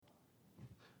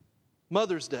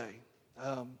Mother's Day.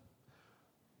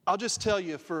 I'll just tell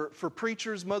you, for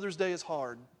preachers, Mother's Day is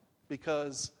hard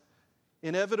because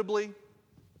inevitably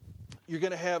you're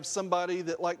going to have somebody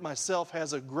that, like myself,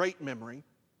 has a great memory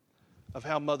of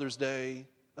how Mother's Day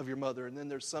of your mother. And then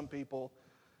there's some people,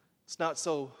 it's not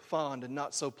so fond and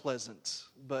not so pleasant.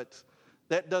 But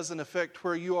that doesn't affect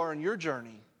where you are in your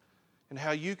journey and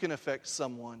how you can affect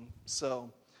someone.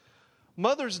 So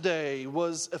Mother's Day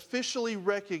was officially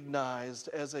recognized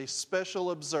as a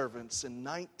special observance in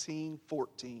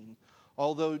 1914,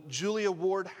 although Julia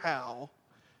Ward Howe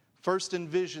first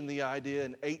envisioned the idea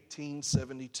in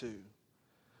 1872.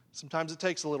 Sometimes it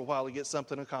takes a little while to get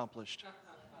something accomplished.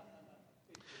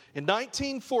 In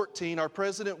 1914, our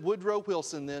President Woodrow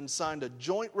Wilson then signed a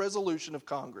joint resolution of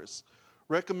Congress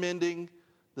recommending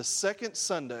the second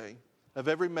Sunday of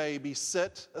every May be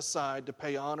set aside to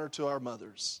pay honor to our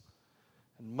mothers.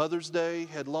 And Mother's Day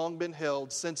had long been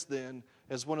held since then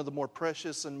as one of the more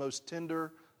precious and most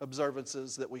tender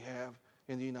observances that we have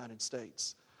in the United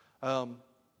States.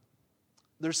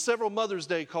 There's several Mother's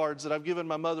Day cards that I've given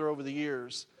my mother over the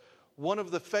years. One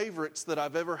of the favorites that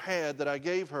I've ever had that I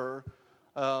gave her,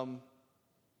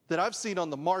 that I've seen on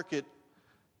the market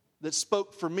that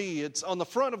spoke for me, it's on the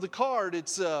front of the card,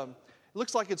 it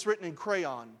looks like it's written in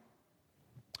crayon.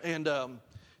 And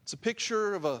it's a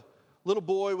picture of a little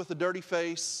boy with a dirty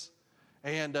face.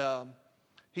 And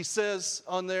he says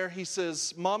on there, he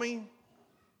says, "Mommy,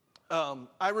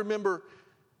 I remember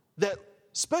that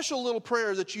special little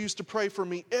prayer that you used to pray for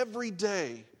me every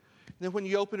day." And then when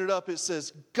you open it up, it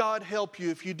says, "God help you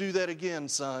if you do that again,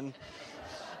 son."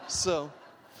 So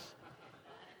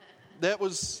that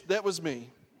was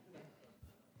me.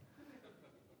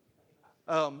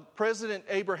 President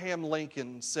Abraham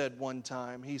Lincoln said one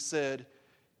time, he said,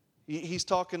 he's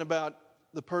talking about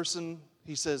the person,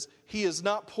 he says, "He is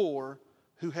not poor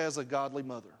who has a godly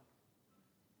mother."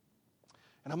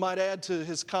 And I might add to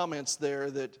his comments there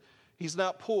that he's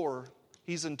not poor,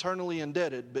 he's internally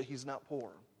indebted, but he's not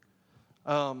poor.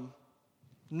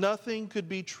 Nothing could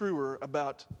be truer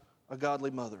about a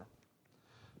godly mother.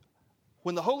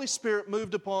 When the Holy Spirit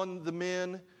moved upon the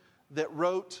men that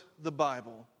wrote the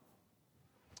Bible,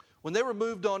 when they were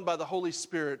moved on by the Holy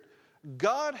Spirit,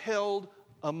 God held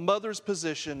a mother's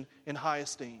position in high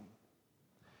esteem.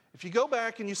 If you go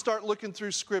back and you start looking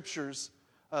through scriptures,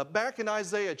 back in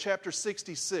Isaiah chapter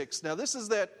 66, now this is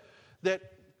that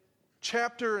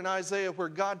chapter in Isaiah where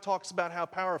God talks about how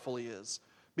powerful He is.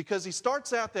 Because He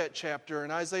starts out that chapter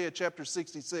in Isaiah chapter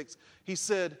 66, He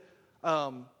said,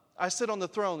 "I sit on the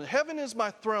throne. Heaven is my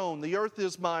throne, the earth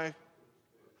is my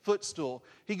footstool."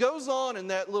 He goes on in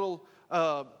that little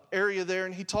area there,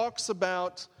 and He talks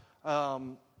about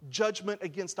judgment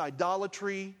against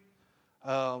idolatry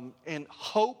and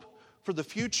hope for the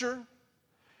future.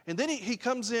 And then he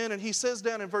comes in and he says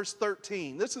down in verse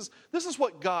 13, this is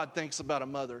what God thinks about a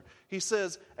mother. He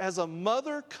says, "As a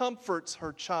mother comforts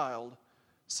her child,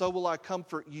 so will I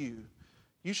comfort you.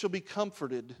 You shall be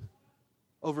comforted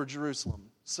over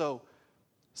Jerusalem." So,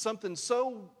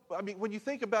 when you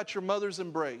think about your mother's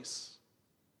embrace,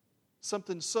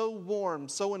 something so warm,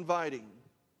 so inviting.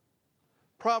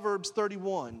 Proverbs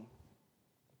 31.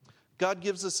 God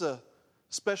gives us a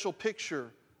special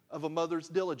picture of a mother's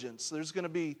diligence. There's going to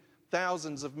be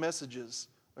thousands of messages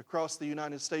across the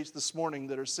United States this morning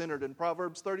that are centered in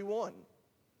Proverbs 31,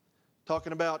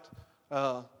 talking about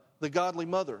the godly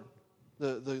mother,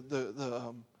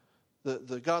 the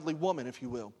godly woman, if you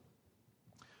will.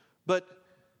 But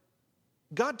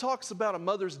God talks about a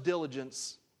mother's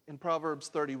diligence in Proverbs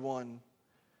 31.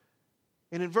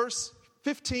 And in verse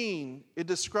 15, it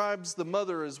describes the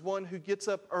mother as one who gets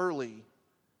up early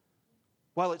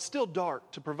while it's still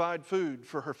dark to provide food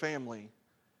for her family.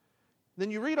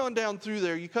 Then you read on down through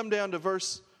there, you come down to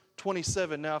verse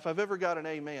 27. Now, if I've ever got an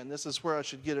amen, this is where I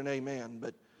should get an amen.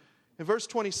 But in verse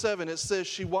 27, it says,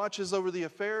 "She watches over the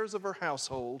affairs of her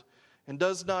household and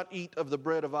does not eat of the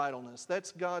bread of idleness."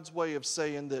 That's God's way of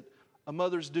saying that a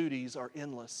mother's duties are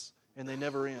endless and they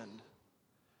never end.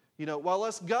 You know, while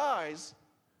us guys,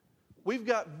 we've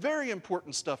got very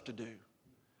important stuff to do.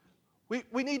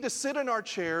 We need to sit in our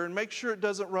chair and make sure it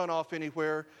doesn't run off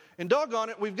anywhere. And doggone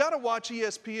it, we've got to watch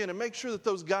ESPN and make sure that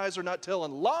those guys are not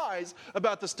telling lies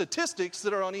about the statistics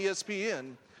that are on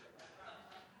ESPN.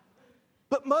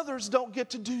 But mothers don't get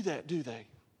to do that, do they?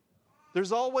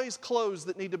 There's always clothes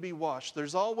that need to be washed.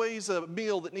 There's always a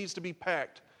meal that needs to be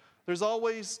packed. There's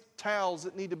always towels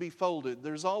that need to be folded.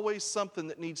 There's always something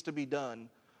that needs to be done.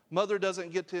 Mother doesn't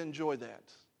get to enjoy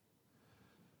that.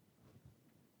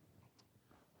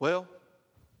 Well,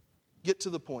 get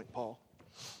to the point, Paul.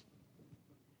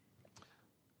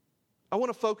 I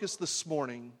want to focus this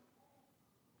morning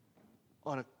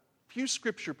on a few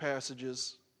scripture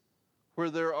passages where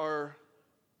there are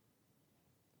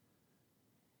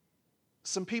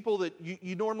some people that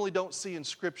you normally don't see in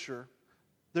Scripture.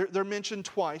 They're mentioned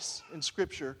twice in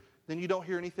Scripture, then you don't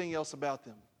hear anything else about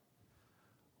them.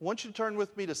 I want you to turn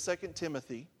with me to 2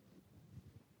 Timothy.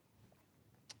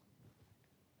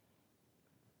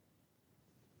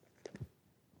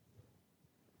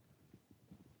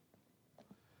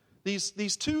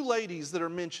 These two ladies that are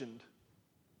mentioned,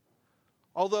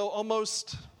 although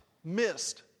almost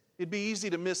missed, it'd be easy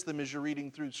to miss them as you're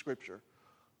reading through Scripture.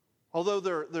 Although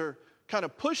they're kind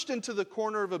of pushed into the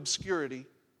corner of obscurity,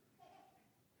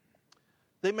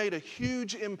 they made a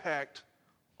huge impact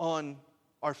on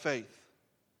our faith.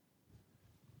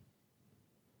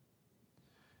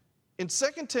 In 2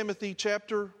 Timothy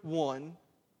chapter 1,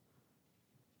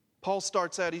 Paul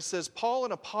starts out, he says, Paul,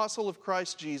 an apostle of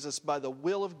Christ Jesus, by the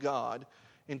will of God,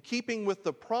 in keeping with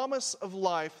the promise of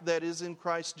life that is in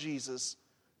Christ Jesus,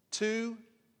 to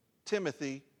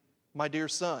Timothy, my dear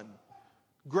son,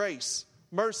 grace,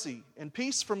 mercy, and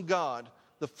peace from God,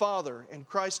 the Father, and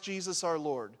Christ Jesus our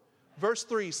Lord. Verse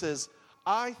 3 says,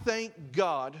 I thank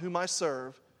God whom I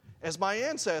serve, as my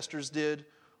ancestors did,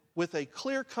 with a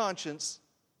clear conscience,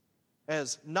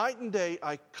 as night and day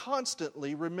I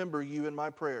constantly remember you in my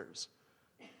prayers.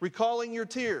 Recalling your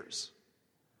tears,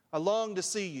 I long to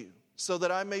see you, so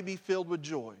that I may be filled with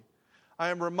joy. I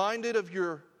am reminded of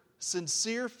your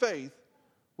sincere faith,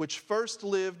 which first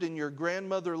lived in your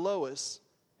grandmother Lois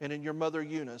and in your mother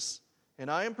Eunice, and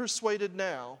I am persuaded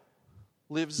now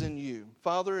lives in you.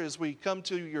 Father, as we come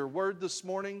to your word this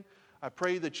morning, I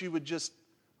pray that you would just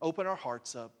open our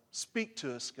hearts up. Speak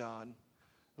to us, God.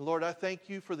 And Lord, I thank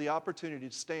you for the opportunity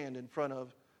to stand in front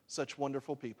of such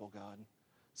wonderful people, God.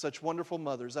 Such wonderful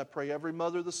mothers. I pray every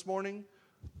mother this morning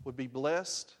would be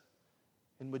blessed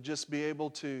and would just be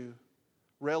able to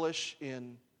relish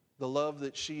in the love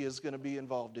that she is going to be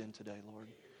involved in today, Lord.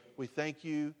 We thank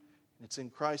you, and it's in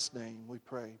Christ's name we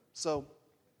pray. So,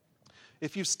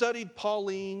 if you've studied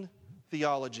Pauline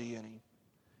theology any,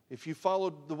 if you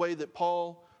followed the way that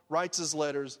Paul writes his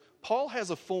letters, Paul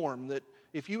has a form that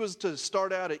if you was to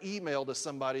start out an email to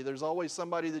somebody, there's always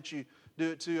somebody that you do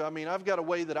it to. I mean, I've got a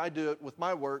way that I do it with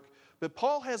my work, but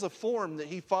Paul has a form that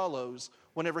he follows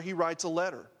whenever he writes a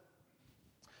letter.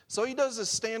 So he does a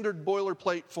standard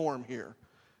boilerplate form here.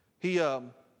 He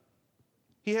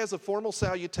has a formal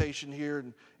salutation here,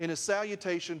 and in his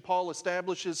salutation, Paul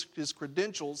establishes his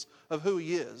credentials of who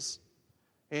he is.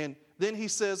 And then he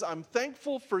says, I'm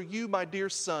thankful for you, my dear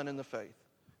son, in the faith.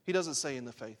 He doesn't say in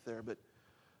the faith there, but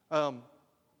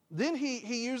then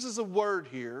he uses a word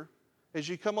here, as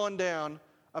you come on down,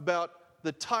 about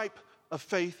the type of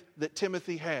faith that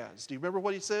Timothy has. Do you remember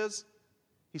what he says?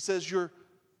 He says your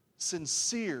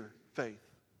sincere faith.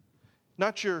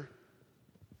 Not your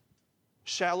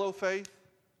shallow faith,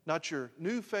 not your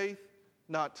new faith,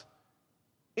 not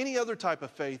any other type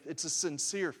of faith. It's a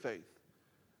sincere faith.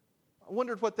 I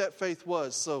wondered what that faith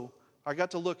was, so I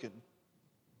got to looking.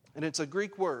 And it's a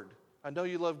Greek word. I know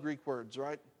you love Greek words,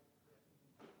 right?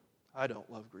 I don't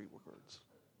love Greek words.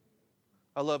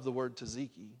 I love the word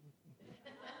tzatziki.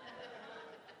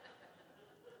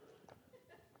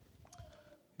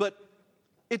 But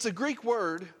it's a Greek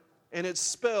word, and it's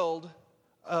spelled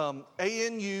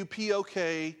A-N-U-P-O-K-R-I-T-O-S,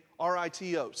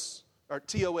 or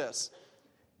T-O-S.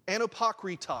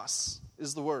 Anapokritos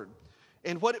is the word.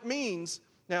 And what it means,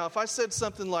 now if I said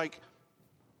something like,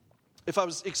 if I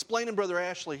was explaining Brother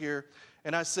Ashley here,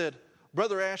 and I said,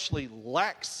 Brother Ashley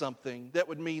lacks something, that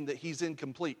would mean that he's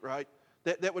incomplete, right?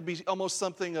 That would be almost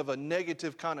something of a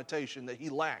negative connotation, that he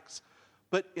lacks.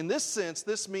 But in this sense,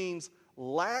 this means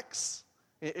lacks,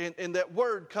 and that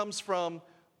word comes from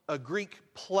a Greek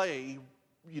play,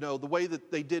 you know, the way that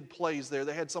they did plays there.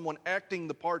 They had someone acting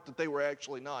the part that they were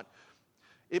actually not.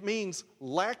 It means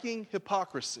lacking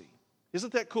hypocrisy.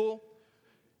 Isn't that cool?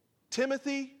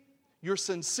 Timothy, your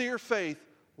sincere faith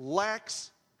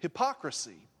lacks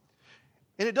hypocrisy.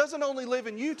 And it doesn't only live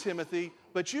in you, Timothy,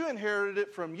 but you inherited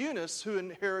it from Eunice, who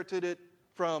inherited it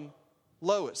from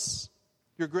Lois,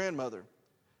 your grandmother.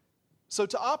 So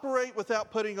to operate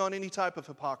without putting on any type of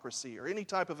hypocrisy or any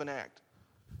type of an act,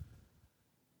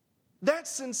 that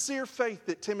sincere faith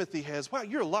that Timothy has, wow,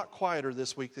 you're a lot quieter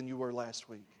this week than you were last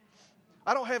week.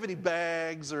 I don't have any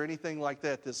bags or anything like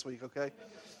that this week, okay?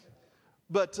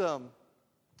 But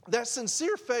that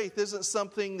sincere faith isn't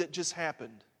something that just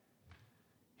happened.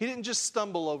 He didn't just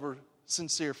stumble over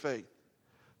sincere faith.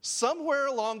 Somewhere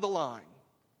along the line,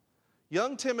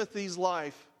 young Timothy's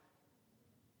life,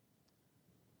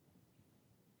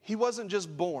 he wasn't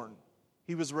just born,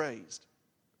 he was raised.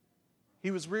 He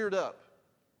was reared up.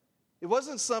 It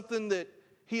wasn't something that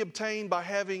he obtained by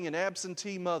having an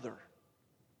absentee mother.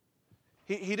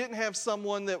 He didn't have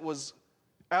someone that was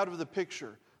out of the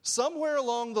picture. Somewhere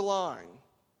along the line,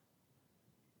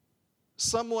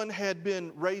 someone had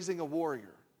been raising a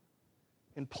warrior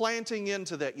and planting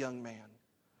into that young man.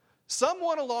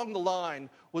 Someone along the line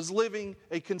was living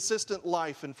a consistent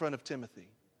life in front of Timothy.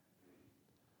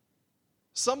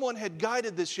 Someone had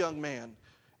guided this young man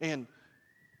and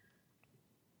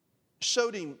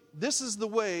showed him, this is the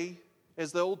way,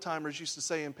 as the old timers used to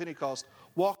say in Pentecost,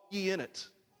 walk ye in it.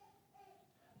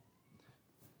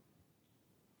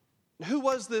 Who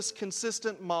was this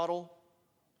consistent model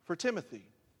for Timothy?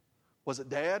 Was it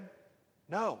Dad?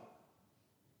 No,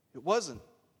 it wasn't.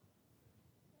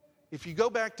 If you go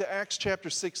back to Acts chapter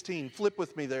 16, flip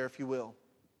with me there if you will.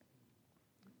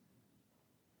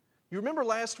 You remember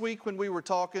last week when we were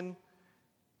talking,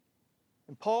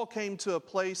 and Paul came to a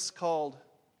place called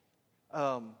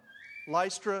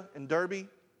Lystra and Derbe,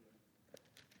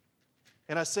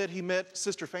 and I said he met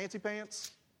Sister Fancy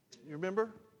Pants? You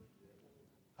remember?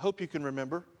 I hope you can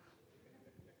remember.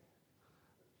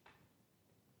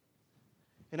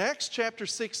 In Acts chapter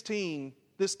 16,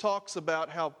 this talks about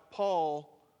how Paul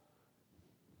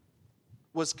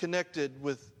was connected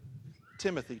with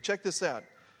Timothy. Check this out.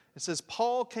 It says,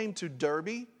 Paul came to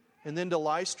Derbe and then to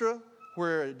Lystra,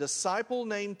 where a disciple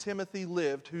named Timothy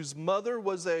lived, whose mother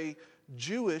was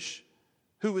Jewish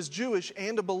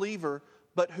and a believer,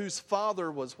 but whose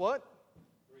father was what?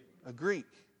 A Greek.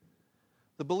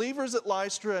 The believers at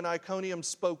Lystra and Iconium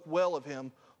spoke well of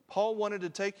him. Paul wanted to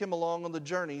take him along on the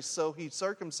journey, so he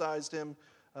circumcised him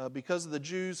because of the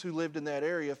Jews who lived in that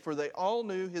area, for they all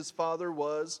knew his father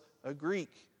was a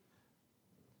Greek.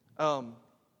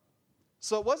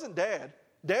 So it wasn't Dad.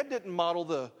 Dad didn't model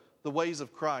the ways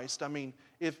of Christ. I mean,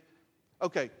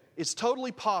 it's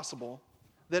totally possible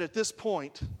that at this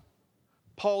point,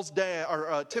 Paul's dad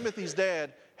or Timothy's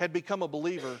dad had become a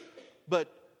believer, but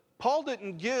Paul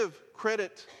didn't give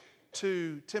credit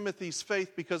to Timothy's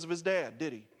faith because of his dad,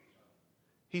 did he?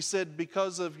 He said,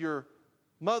 because of your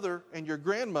mother and your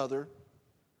grandmother,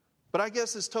 but I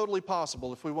guess it's totally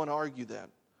possible if we want to argue that.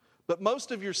 But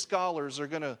most of your scholars are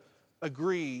going to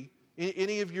agree,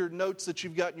 any of your notes that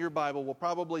you've got in your Bible will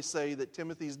probably say that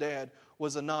Timothy's dad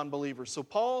was a non-believer. So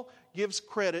Paul gives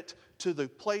credit to the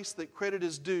place that credit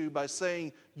is due by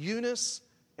saying Eunice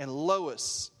and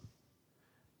Lois.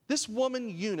 This woman,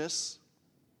 Eunice,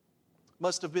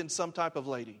 must have been some type of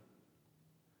lady.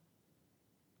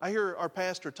 I hear our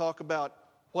pastor talk about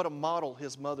what a model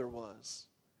his mother was.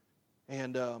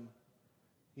 And,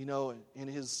 in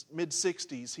his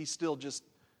mid-60s,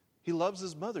 he loves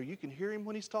his mother. You can hear him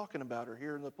when he's talking about her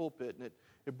here in the pulpit. And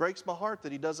it breaks my heart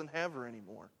that he doesn't have her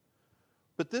anymore.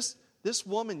 But this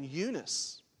woman,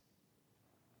 Eunice,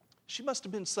 she must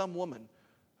have been some woman.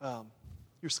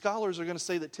 Your scholars are going to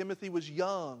say that Timothy was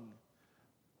young.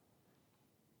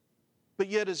 But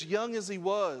yet, as young as he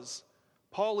was,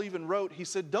 Paul even wrote, he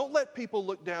said, don't let people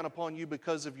look down upon you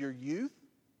because of your youth.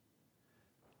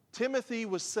 Timothy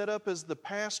was set up as the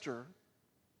pastor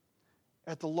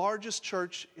at the largest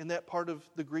church in that part of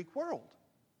the Greek world.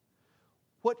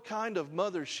 What kind of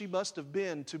mother she must have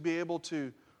been to be able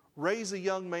to raise a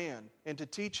young man and to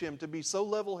teach him to be so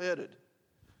level-headed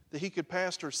that he could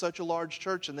pastor such a large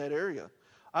church in that area.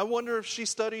 I wonder if she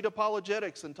studied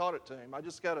apologetics and taught it to him.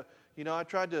 I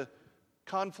tried to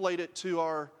conflate it to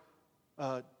our,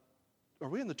 are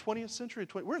we in the 20th century?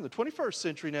 We're in the 21st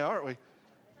century now, aren't we?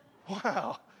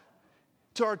 Wow.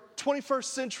 To our 21st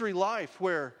century life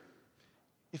where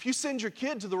if you send your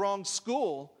kid to the wrong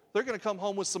school, they're going to come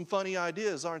home with some funny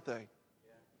ideas, aren't they?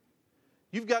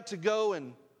 You've got to go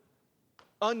and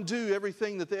undo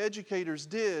everything that the educators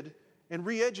did and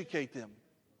re-educate them.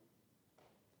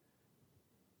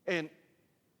 And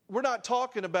we're not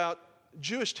talking about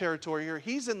Jewish territory here.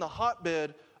 He's in the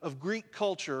hotbed of Greek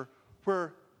culture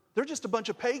where they're just a bunch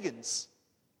of pagans.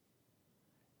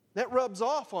 That rubs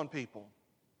off on people.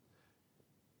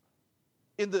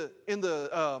 In the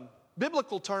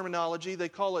biblical terminology, they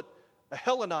call it a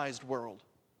Hellenized world,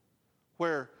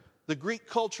 where the Greek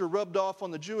culture rubbed off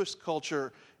on the Jewish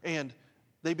culture and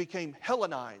they became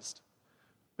Hellenized.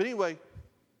 But anyway,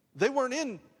 they weren't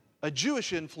in a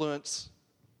Jewish influence.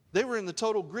 They were in the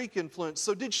total Greek influence.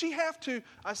 So did she have to,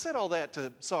 I said all that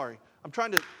I'm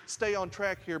trying to stay on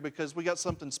track here because we got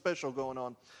something special going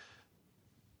on.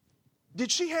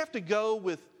 Did she have to go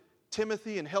with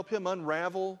Timothy and help him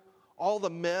unravel all the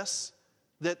mess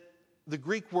that the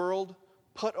Greek world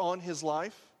put on his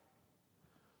life?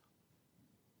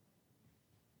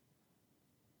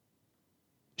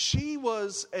 She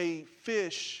was a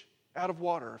fish out of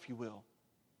water, if you will.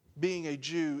 being a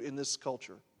Jew in this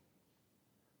culture.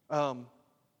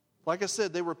 Like I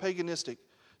said, they were paganistic.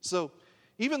 So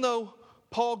even though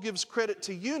Paul gives credit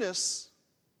to Eunice,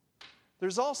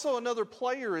 there's also another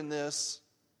player in this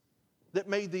that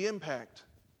made the impact,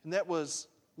 and that was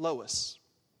Lois.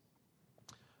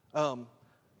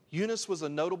 Eunice was a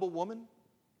notable woman,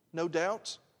 no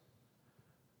doubt,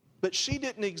 but she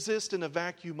didn't exist in a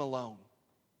vacuum alone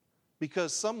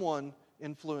because someone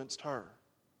influenced her.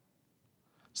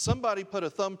 Somebody put a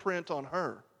thumbprint on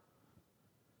her.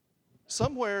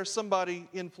 Somewhere, somebody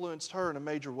influenced her in a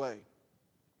major way.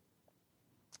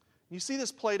 You see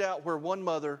this played out where one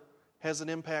mother has an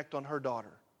impact on her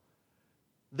daughter.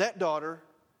 That daughter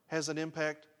has an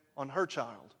impact on her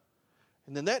child.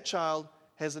 And then that child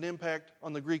has an impact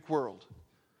on the Greek world.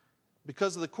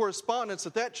 Because of the correspondence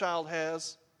that child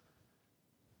has,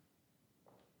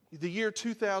 the year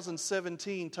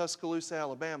 2017, Tuscaloosa,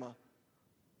 Alabama,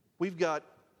 we've got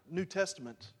New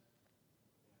Testament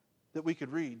that we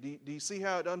could read. Do you see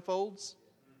how it unfolds?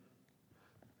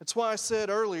 That's why I said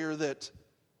earlier that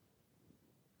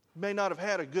you may not have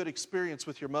had a good experience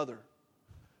with your mother,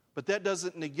 but that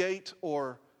doesn't negate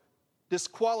or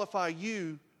disqualify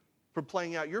you from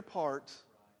playing out your part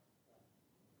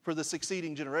for the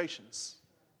succeeding generations.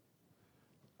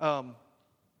 The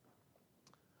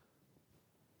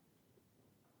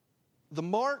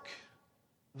mark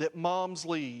that moms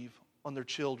leave on their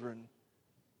children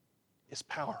is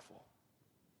powerful.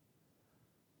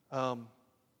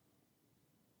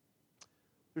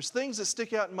 There's things that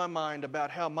stick out in my mind about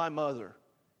how my mother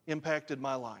impacted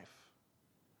my life.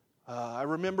 I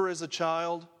remember as a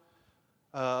child,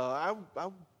 I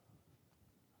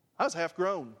was half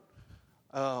grown.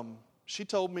 She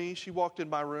told me, she walked in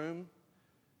my room,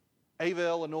 Ava,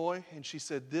 Illinois, and she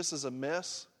said, "This is a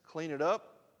mess, clean it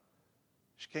up."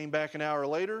 She came back an hour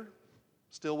later,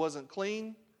 still wasn't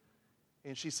clean,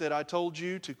 and she said, "I told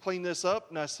you to clean this up,"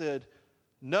 and I said,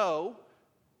 "No,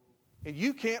 and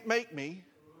you can't make me."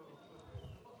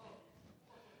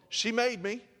 She made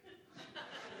me.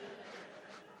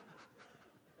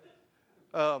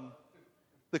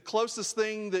 The closest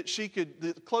tool that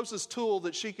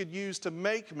she could use to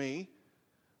make me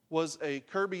was a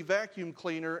Kirby vacuum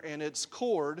cleaner and its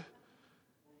cord.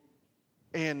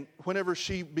 And whenever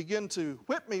she began to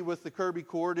whip me with the Kirby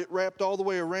cord, it wrapped all the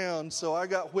way around, so I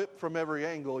got whipped from every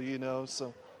angle,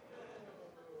 So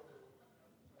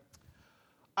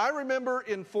I remember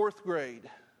in 4th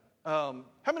grade. How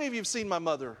many of you have seen my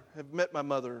mother, have met my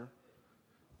mother?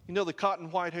 You know the cotton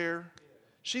white hair?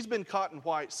 She's been cotton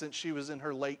white since she was in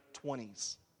her late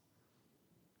 20s.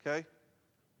 Okay?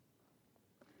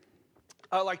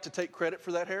 I like to take credit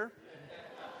for that hair.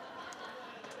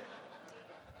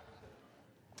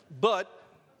 But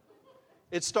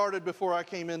it started before I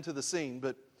came into the scene.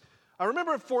 But I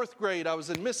remember in 4th grade, I was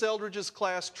in Miss Eldridge's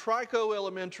class, Trico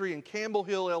Elementary in Campbell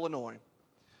Hill, Illinois.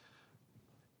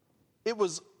 It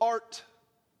was art.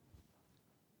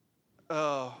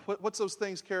 What's those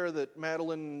things, Kara, that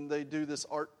Madeline, they do this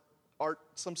art,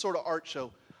 some sort of art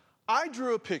show. I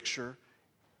drew a picture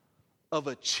of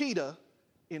a cheetah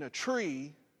in a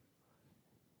tree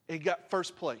and got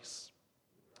first place.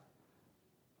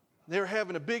 They were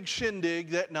having a big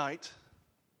shindig that night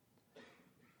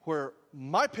where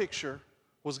my picture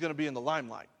was going to be in the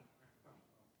limelight.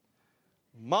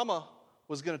 Mama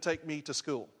was going to take me to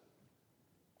school.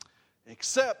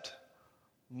 Except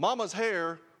Mama's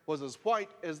hair was as white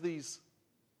as these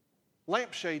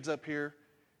lampshades up here,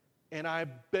 and I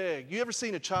begged. You ever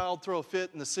seen a child throw a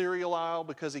fit in the cereal aisle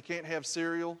because he can't have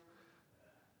cereal?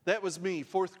 That was me,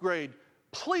 4th grade.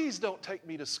 "Please don't take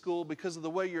me to school because of the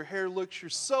way your hair looks. You're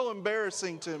so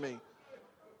embarrassing to me."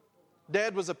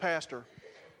 Dad was a pastor.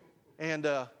 And,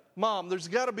 "Mom, there's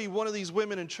got to be one of these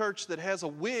women in church that has a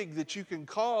wig that you can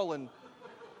call and..."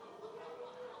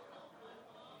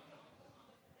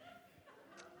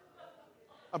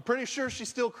 I'm pretty sure she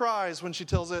still cries when she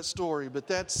tells that story, but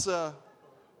that's...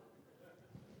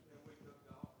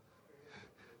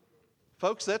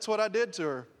 Folks, that's what I did to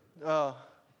her.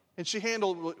 And she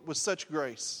handled it with such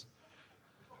grace.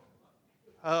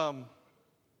 I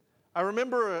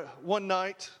remember one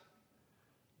night,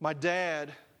 my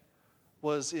dad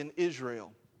was in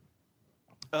Israel.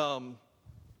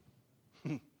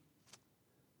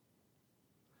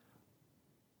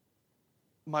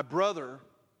 My brother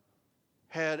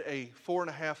had a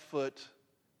 4.5-foot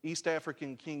East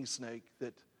African king snake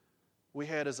that we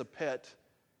had as a pet,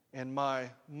 and my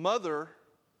mother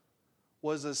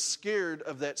was as scared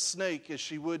of that snake as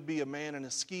she would be a man in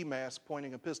a ski mask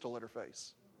pointing a pistol at her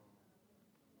face.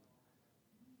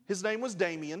 His name was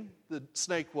Damien, the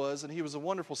snake was, and he was a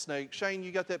wonderful snake. Shane,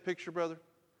 you got that picture, brother?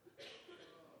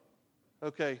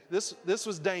 Okay, this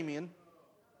was Damien.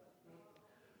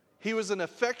 He was an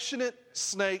affectionate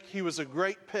snake. He was a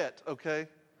great pet, okay?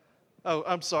 Oh,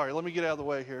 I'm sorry. Let me get out of the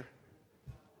way here.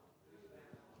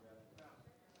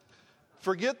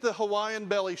 Forget the Hawaiian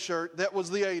belly shirt. That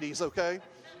was the 80s, okay?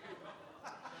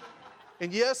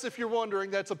 And yes, if you're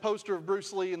wondering, that's a poster of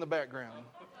Bruce Lee in the background.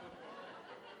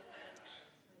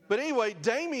 But anyway,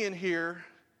 Damien here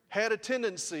had a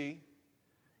tendency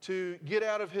to get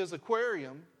out of his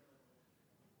aquarium,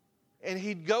 and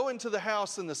he'd go into the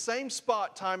house in the same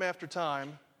spot time after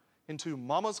time, into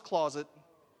Mama's closet,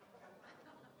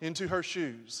 into her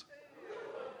shoes.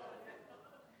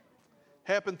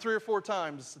 Happened 3 or 4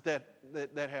 times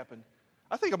that happened.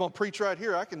 I think I'm going to preach right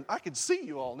here. I can see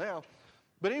you all now.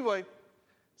 But anyway,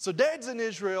 so Dad's in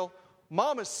Israel.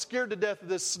 Mom is scared to death of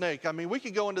this snake. I mean, we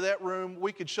could go into that room,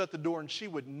 we could shut the door, and she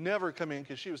would never come in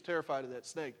because she was terrified of that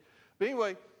snake. But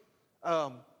anyway,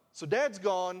 so Dad's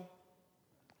gone,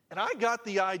 and I got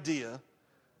the idea,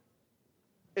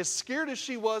 as scared as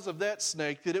she was of that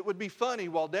snake, that it would be funny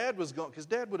while Dad was gone, because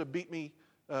Dad would have beat me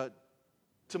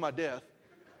to my death,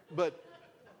 but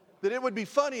that it would be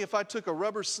funny if I took a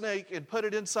rubber snake and put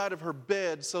it inside of her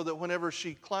bed so that whenever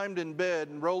she climbed in bed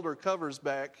and rolled her covers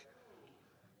back,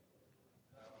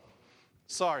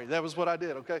 sorry, that was what I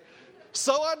did, okay?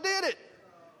 So I did it.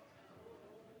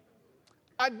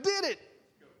 I did it.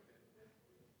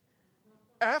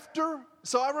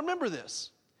 So I remember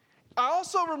this. I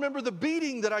also remember the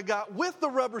beating that I got with the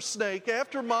rubber snake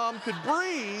after Mom could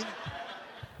breathe.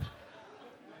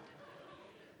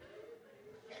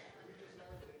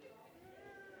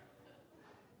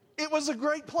 It was a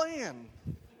great plan.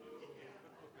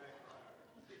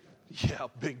 Yeah,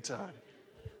 big time.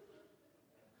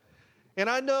 And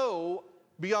I know,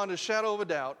 beyond a shadow of a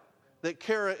doubt, that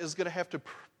Kara is going to have to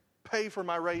pay for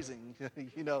my raising,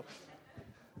 you know.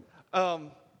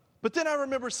 But then I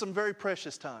remember some very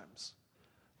precious times.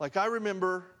 Like I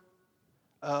remember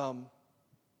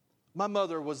my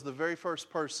mother was the very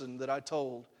first person that I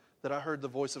told that I heard the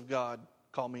voice of God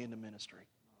call me into ministry.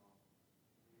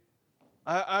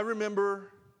 I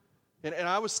remember, and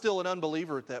I was still an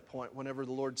unbeliever at that point whenever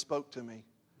the Lord spoke to me.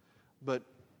 But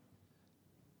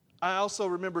I also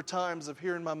remember times of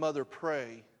hearing my mother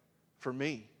pray for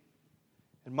me.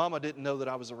 And Mama didn't know that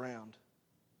I was around.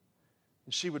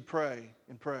 And she would pray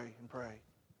and pray and pray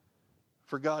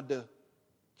for God to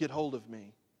get hold of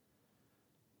me.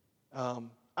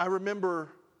 I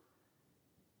remember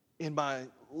in my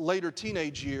later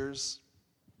teenage years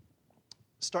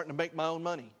starting to make my own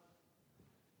money.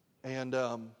 And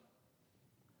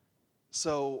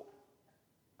so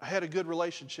I had a good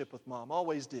relationship with Mom,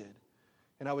 always did.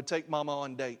 And I would take Mama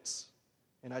on dates.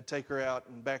 And I'd take her out.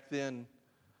 And back then,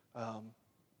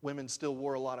 women still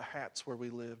wore a lot of hats where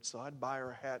we lived. So I'd buy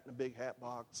her a hat in a big hat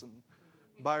box and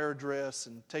buy her a dress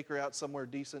and take her out somewhere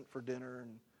decent for dinner.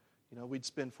 And, you know, we'd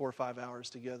spend 4 or 5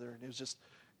 hours together. And it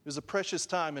was a precious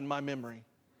time in my memory.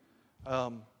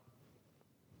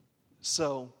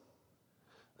 So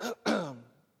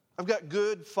I've got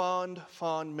good, fond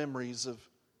memories of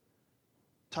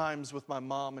times with my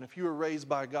mom. And if you were raised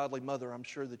by a godly mother, I'm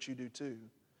sure that you do too.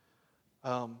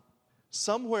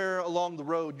 Somewhere along the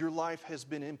road, your life has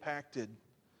been impacted.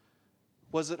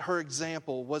 Was it her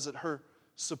example? Was it her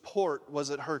support? Was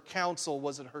it her counsel?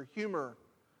 Was it her humor?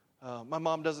 My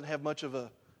mom doesn't have much of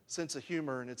a sense of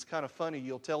humor, and it's kind of funny.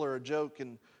 You'll tell her a joke,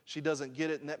 and she doesn't get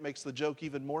it, and that makes the joke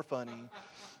even more funny.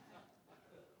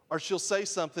 Or she'll say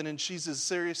something, and she's as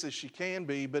serious as she can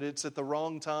be, but it's at the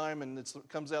wrong time, and it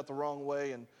comes out the wrong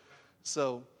way. And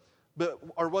so,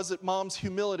 or was it Mom's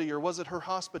humility, or was it her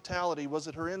hospitality? Was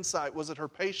it her insight? Was it her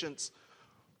patience?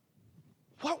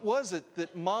 What was it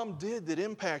that Mom did that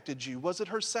impacted you? Was it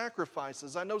her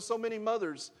sacrifices? I know so many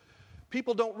mothers,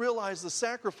 people don't realize the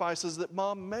sacrifices that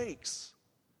Mom makes.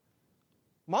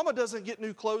 Mama doesn't get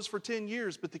new clothes for 10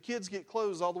 years, but the kids get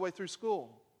clothes all the way through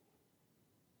school.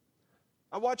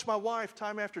 I watch my wife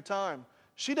time after time.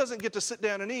 She doesn't get to sit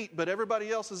down and eat, but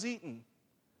everybody else is eating.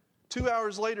 2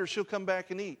 hours later, she'll come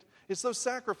back and eat. It's those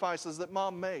sacrifices that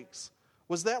Mom makes.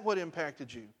 Was that what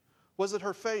impacted you? Was it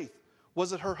her faith?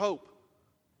 Was it her hope?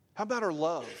 How about her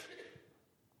love?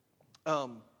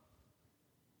 You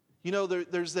know,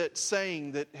 there's that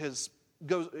saying that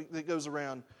goes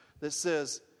around that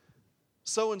says,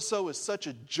 so-and-so is such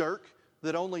a jerk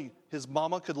that only his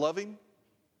mama could love him.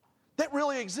 That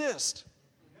really exists.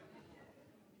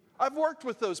 I've worked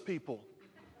with those people.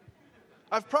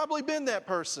 I've probably been that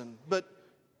person, but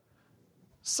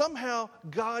somehow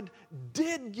God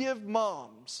did give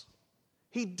moms,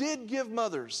 He did give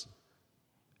mothers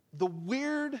the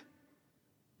weird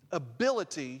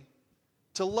ability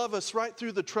to love us right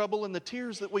through the trouble and the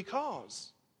tears that we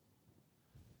cause.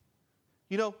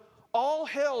 You know, all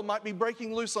hell might be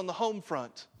breaking loose on the home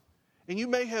front, and you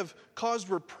may have caused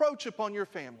reproach upon your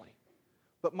family,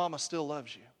 but Mama still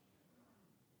loves you.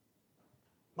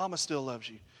 Mama still loves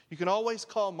you. You can always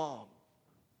call Mom.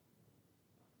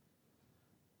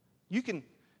 You can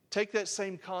take that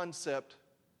same concept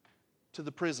to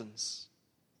the prisons.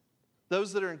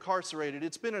 Those that are incarcerated,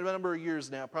 it's been a number of years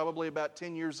now, probably about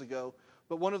 10 years ago,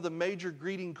 but one of the major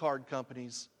greeting card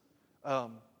companies,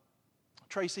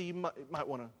 Tracy, you might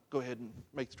want to go ahead and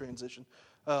make the transition.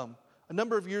 A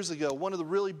number of years ago, one of the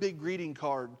really big greeting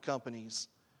card companies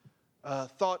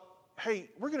thought, hey,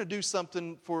 we're going to do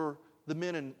something for the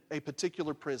men in a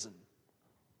particular prison.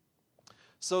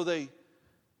 So they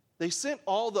sent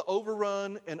all the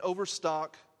overrun and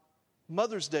overstock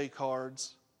Mother's Day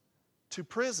cards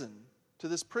to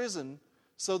this prison,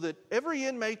 so that every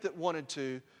inmate that wanted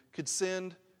to could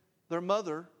send their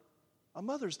mother a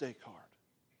Mother's Day card.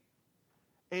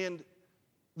 And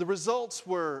the results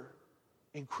were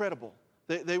incredible.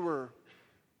 They were,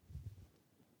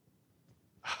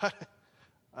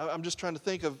 I'm just trying to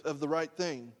think of the right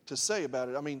thing to say about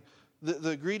it. I mean,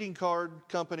 the greeting card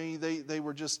company, they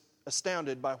were just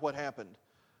astounded by what happened.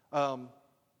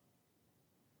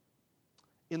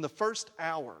 In the first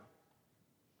hour,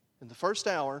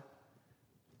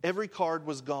 every card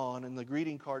was gone, and the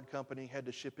greeting card company had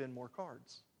to ship in more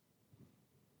cards.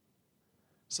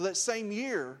 So that same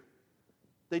year,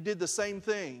 they did the same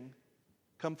thing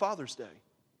come Father's Day.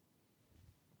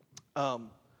 The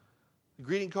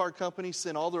greeting card company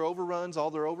sent all their overruns, all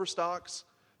their overstocks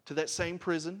to that same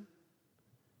prison,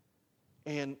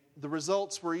 and the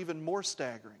results were even more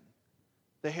staggering.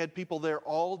 They had people there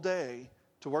all day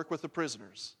to work with the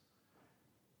prisoners.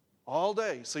 All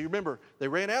day. So you remember, they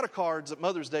ran out of cards at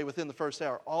Mother's Day within the first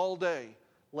hour. All day,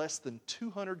 less than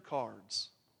 200 cards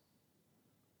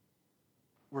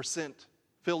were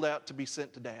filled out to be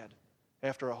sent to Dad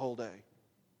after a whole day.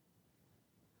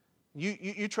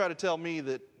 You try to tell me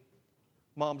that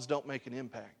moms don't make an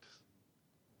impact.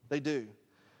 They do.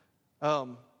 I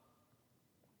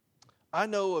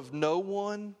know of no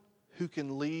one who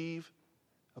can leave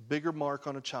a bigger mark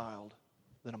on a child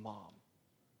than a mom.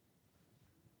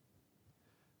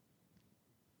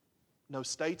 No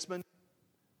statesman,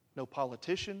 no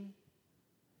politician,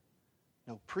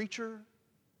 no preacher,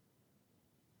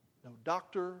 no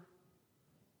doctor,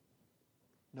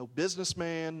 no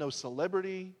businessman, no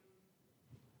celebrity,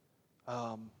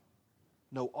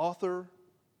 no author,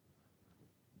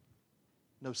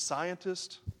 no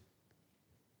scientist,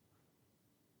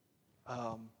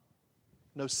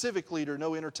 no civic leader,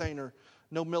 no entertainer,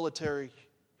 no military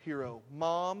hero.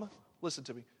 Mom, listen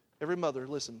to me. Every mother,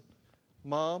 listen.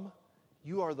 Mom,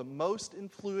 you are the most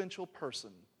influential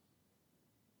person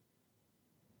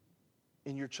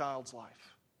in your child's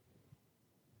life.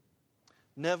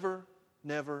 Never,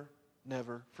 never,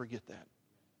 never forget that.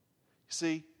 You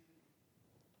see,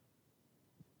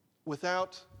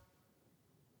 without,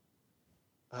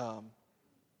 there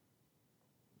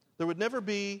would never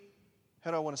be,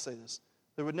 how do I want to say this?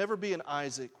 There would never be an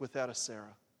Isaac without a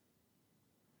Sarah.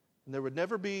 And there would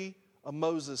never be a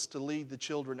Moses to lead the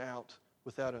children out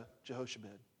without a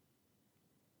Jehoshaphat.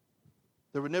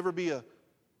 There would never be a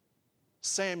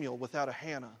Samuel without a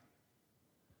Hannah.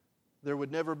 There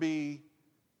would never be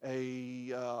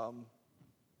a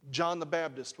John the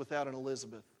Baptist without an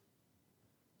Elizabeth.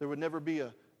 There would never be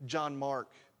a John Mark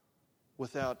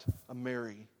without a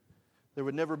Mary. There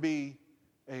would never be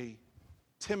a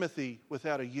Timothy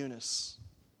without a Eunice.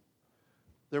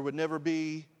 There would never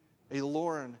be a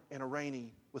Lauren and a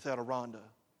Rainey without a Rhonda.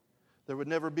 There would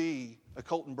never be a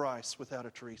Colton Bryce without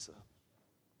a Teresa.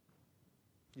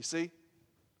 You see?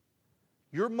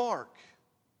 Your mark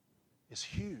is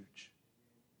huge.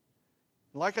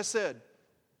 Like I said,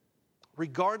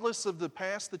 regardless of the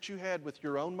past that you had with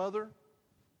your own mother,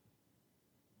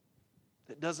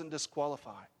 that doesn't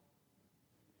disqualify.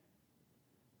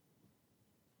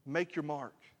 Make your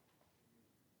mark.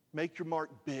 Make your mark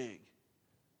big.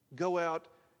 Go out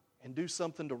and do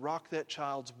something to rock that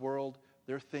child's world,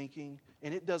 their thinking,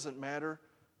 and it doesn't matter.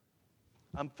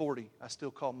 I'm 40. I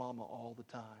still call Mama all the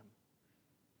time.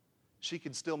 She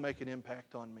can still make an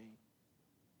impact on me.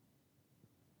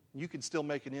 You can still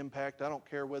make an impact. I don't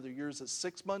care whether yours is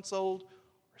 6 months old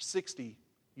or 60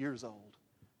 years old.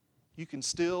 You can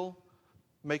still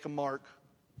make a mark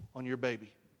on your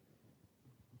baby.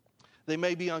 They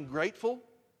may be ungrateful,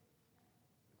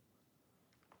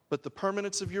 but the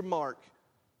permanence of your mark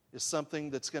is something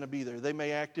that's going to be there. They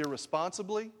may act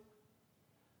irresponsibly.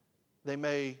 They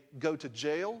may go to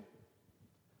jail.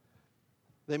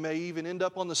 They may even end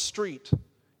up on the street,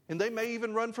 and they may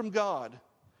even run from God,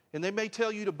 and they may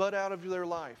tell you to butt out of their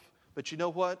life. But you know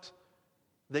what?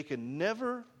 They can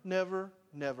never, never,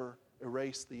 never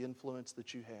erase the influence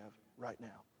that you have right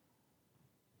now.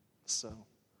 So,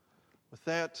 with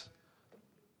that,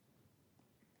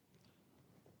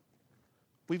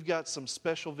 we've got some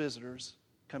special visitors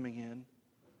coming in.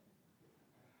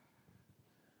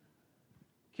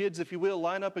 Kids, if you will,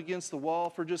 line up against the wall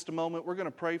for just a moment. We're going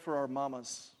to pray for our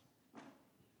mamas.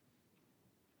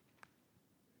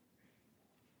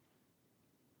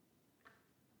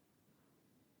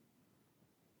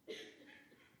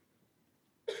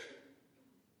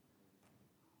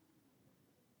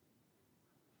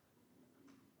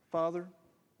 Father,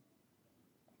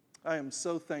 I am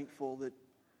so thankful that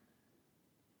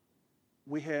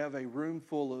we have a room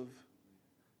full of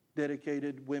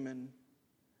dedicated women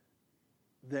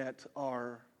that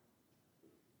are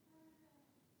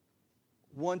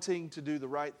wanting to do the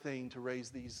right thing to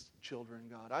raise these children,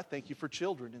 God. I thank you for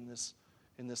children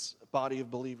in this body of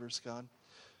believers, God.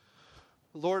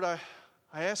 Lord, I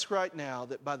ask right now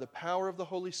that by the power of the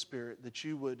Holy Spirit that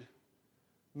you would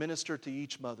minister to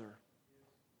each mother.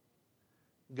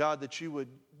 God, that you would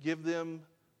give them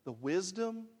the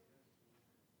wisdom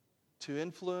to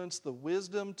influence, the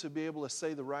wisdom to be able to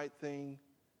say the right thing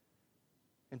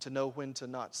and to know when to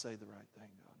not say the right thing,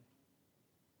 God.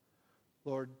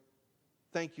 Lord,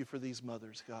 thank you for these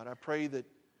mothers, God. I pray that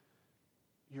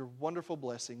your wonderful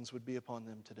blessings would be upon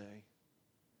them today.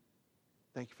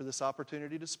 Thank you for this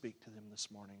opportunity to speak to them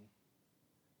this morning.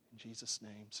 In Jesus'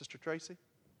 name. Sister Tracy?